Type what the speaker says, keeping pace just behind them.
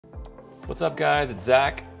What's up guys, it's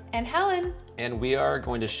Zach. And Helen. And we are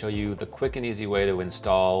going to show you the quick and easy way to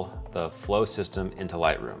install the Phlow system into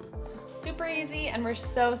Lightroom. Super easy, and we're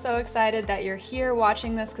so excited that you're here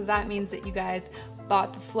watching this because that means that you guys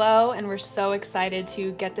bought the Phlow, and we're so excited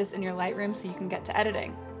to get this in your Lightroom so you can get to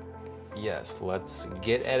editing. Yes, let's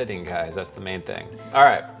get editing guys, that's the main thing. All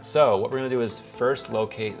right, so what we're gonna do is first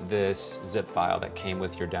locate this zip file that came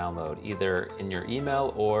with your download, either in your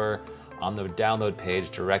email or on the download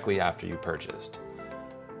page directly after you purchased.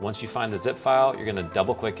 Once you find the zip file, you're gonna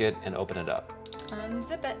double click it and open it up.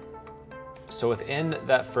 Unzip it. So within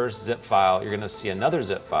that first zip file, you're gonna see another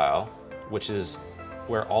zip file, which is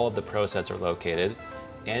where all of the presets are located.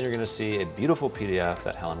 And you're gonna see a beautiful PDF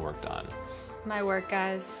that Helen worked on. My work,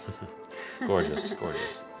 guys. Gorgeous,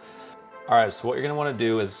 gorgeous. All right, so what you're gonna wanna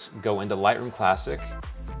do is go into Lightroom Classic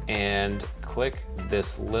and click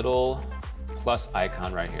this little plus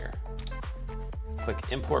icon right here. Click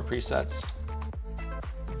Import Presets,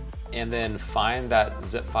 and then find that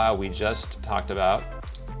zip file we just talked about.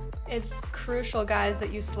 It's crucial, guys,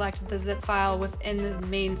 that you select the zip file within the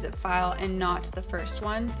main zip file and not the first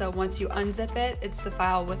one. So once you unzip it, it's the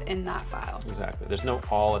file within that file. Exactly. There's no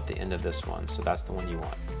all at the end of this one, so that's the one you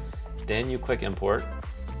want. Then you click Import.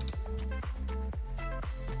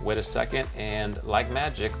 Wait a second, and like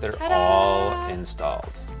magic, they're all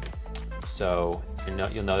installed. So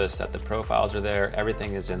you'll notice that the profiles are there,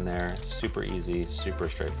 everything is in there, super easy, super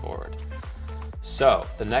straightforward. So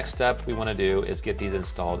the next step we want to do is get these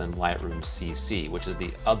installed in Lightroom CC, which is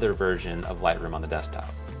the other version of Lightroom on the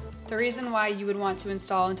desktop. The reason why you would want to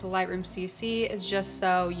install into Lightroom CC is just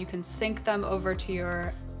so you can sync them over to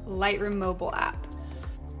your Lightroom mobile app.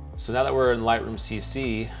 So now that we're in Lightroom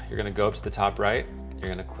CC, you're going to go up to the top right,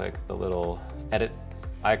 you're going to click the little edit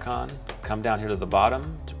icon, come down here to the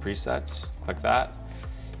bottom to presets, click that,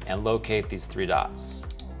 and locate these three dots.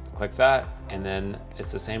 Click that, and then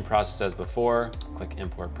it's the same process as before. Click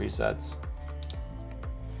Import Presets.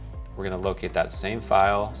 We're gonna locate that same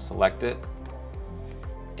file, select it,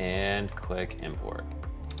 and click Import.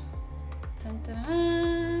 Dun,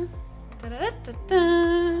 dun, dun, dun, dun, dun,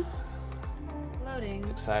 dun. Loading.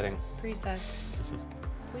 It's exciting. Presets.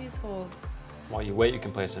 Please hold. While you wait, you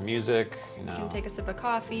can play some music. You can take a sip of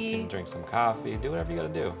coffee. You can drink some coffee. Do whatever you gotta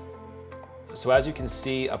do. So as you can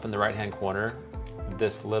see up in the right-hand corner,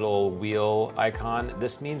 this little wheel icon,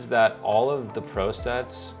 this means that all of the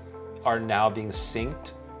presets are now being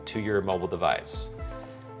synced to your mobile device.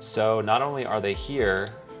 So not only are they here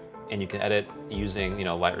and you can edit using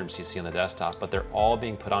Lightroom CC on the desktop, but they're all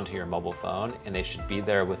being put onto your mobile phone, and they should be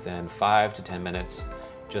there within 5 to 10 minutes.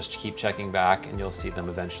 Just keep checking back and you'll see them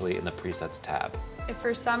eventually in the presets tab. If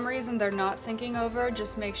for some reason they're not syncing over,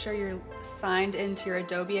 just make sure you're signed into your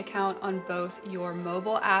Adobe account on both your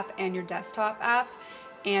mobile app and your desktop app.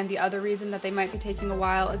 And the other reason that they might be taking a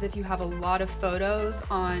while is if you have a lot of photos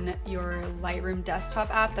on your Lightroom desktop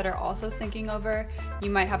app that are also syncing over, you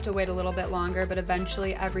might have to wait a little bit longer, but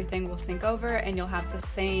eventually everything will sync over and you'll have the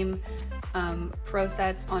same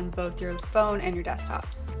presets on both your phone and your desktop.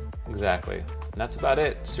 Exactly. And that's about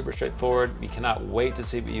it. Super straightforward. We cannot wait to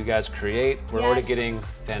see what you guys create. We're already getting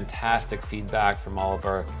fantastic feedback from all of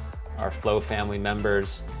our Phlow family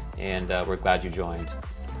members, and we're glad you joined.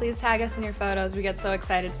 Please tag us in your photos. We get so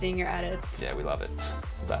excited seeing your edits. Yeah, we love it.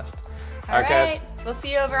 It's the best. All right, guys. We'll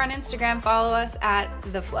see you over on Instagram. Follow us at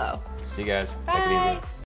The Phlow. See you guys. Bye. Take it easy.